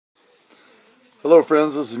Hello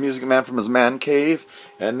friends, this is Music Man from his man cave,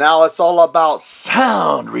 and now it's all about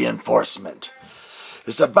sound reinforcement.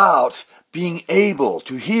 It's about being able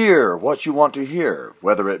to hear what you want to hear,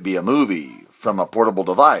 whether it be a movie from a portable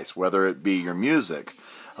device, whether it be your music,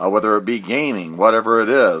 whether it be gaming, whatever it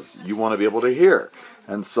is, you want to be able to hear.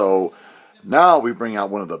 And so now we bring out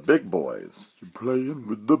one of the big boys. You're playing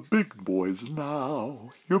with the big boys now.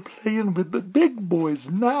 You're playing with the big boys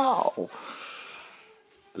now.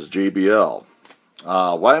 This is JBL.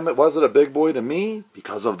 Why was it a big boy to me?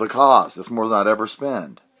 Because of the cost. It's more than I'd ever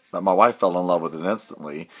spend. But my wife fell in love with it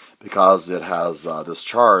instantly because it has this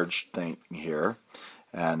charge thing here.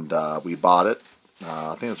 And we bought it.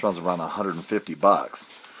 I think this runs around $150.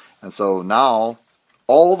 And so now,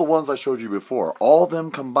 all the ones I showed you before, all of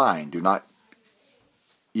them combined do not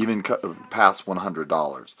even pass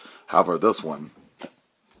 $100. However, this one's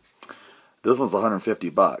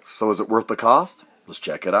 $150. So is it worth the cost? Let's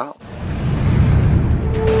check it out.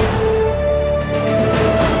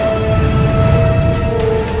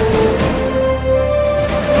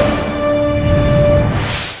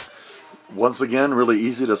 Once again, really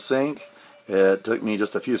easy to sync. It took me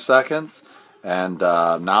just a few seconds, and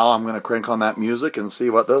now I'm going to crank on that music and see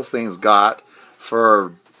what this thing's got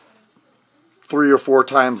for 3 or 4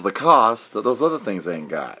 times the cost that those other things ain't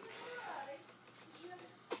got.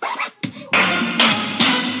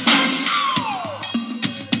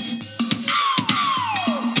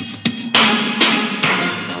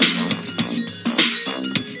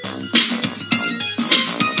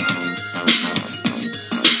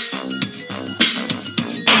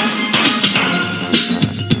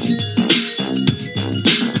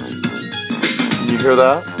 You hear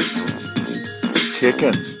that?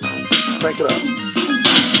 Kicking. Crank it up.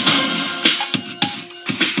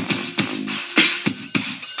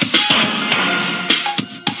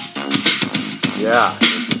 Yeah.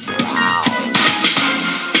 Wow.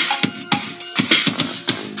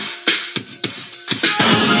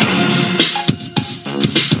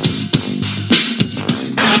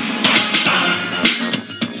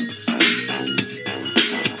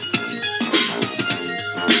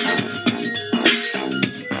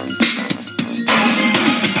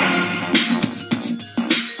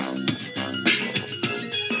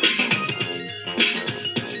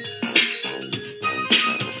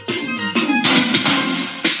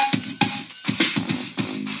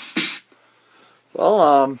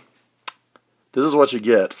 Well, this is what you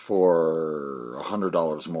get for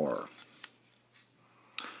 $100 more.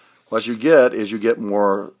 What you get is you get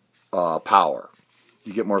more power.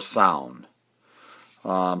 You get more sound.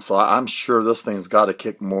 So I'm sure this thing's got to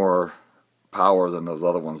kick more power than those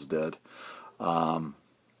other ones did.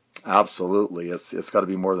 Absolutely, it's got to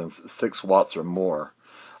be more than 6 watts or more.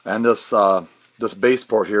 And this bass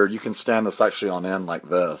port here, you can stand this actually on end like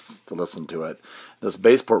this to listen to it. This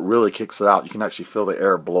bass port really kicks it out. You can actually feel the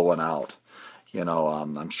air blowing out. You know,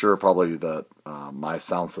 I'm sure probably that my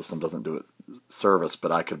sound system doesn't do it service,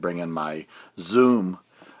 but I could bring in my Zoom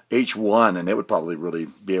H1 and it would probably really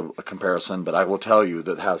be a comparison. But I will tell you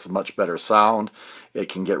that it has much better sound. It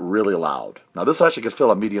can get really loud. Now this actually could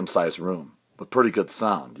fill a medium-sized room with pretty good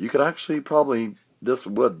sound. You could actually probably, this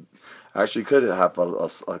would actually could have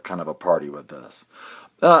a kind of a party with this,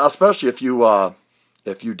 especially if you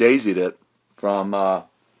daisied it from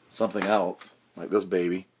something else like this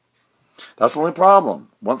baby. That's the only problem.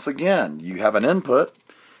 Once again, you have an input,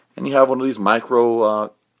 and you have one of these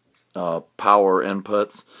micro power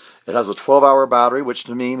inputs. It has a 12-hour battery, which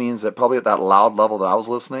to me means that probably at that loud level that I was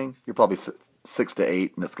listening, you're probably 6 to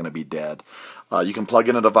 8, and it's going to be dead. You can plug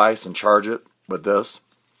in a device and charge it with this.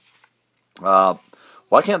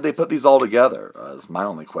 Why can't they put these all together? Is my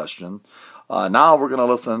only question. Now we're going to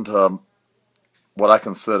listen to what I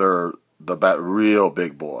consider the real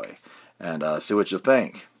big boy, and see what you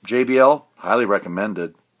think. JBL, highly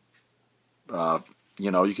recommended.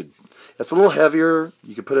 You know, it's a little heavier.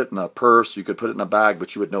 You could put it in a purse, you could put it in a bag,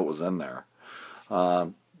 but you would know it was in there.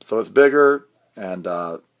 So it's bigger,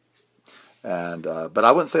 but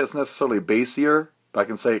I wouldn't say it's necessarily bassier, but I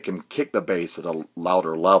can say it can kick the bass at a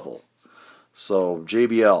louder level. So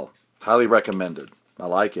JBL, highly recommended. I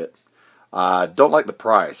like it. Don't like the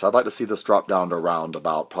price. I'd like to see this drop down to around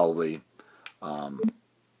about probably $100.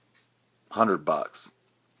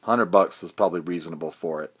 $100 is probably reasonable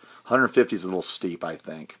for it. $150 is a little steep, I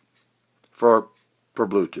think, for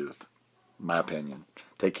Bluetooth, in my opinion.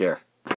 Take care.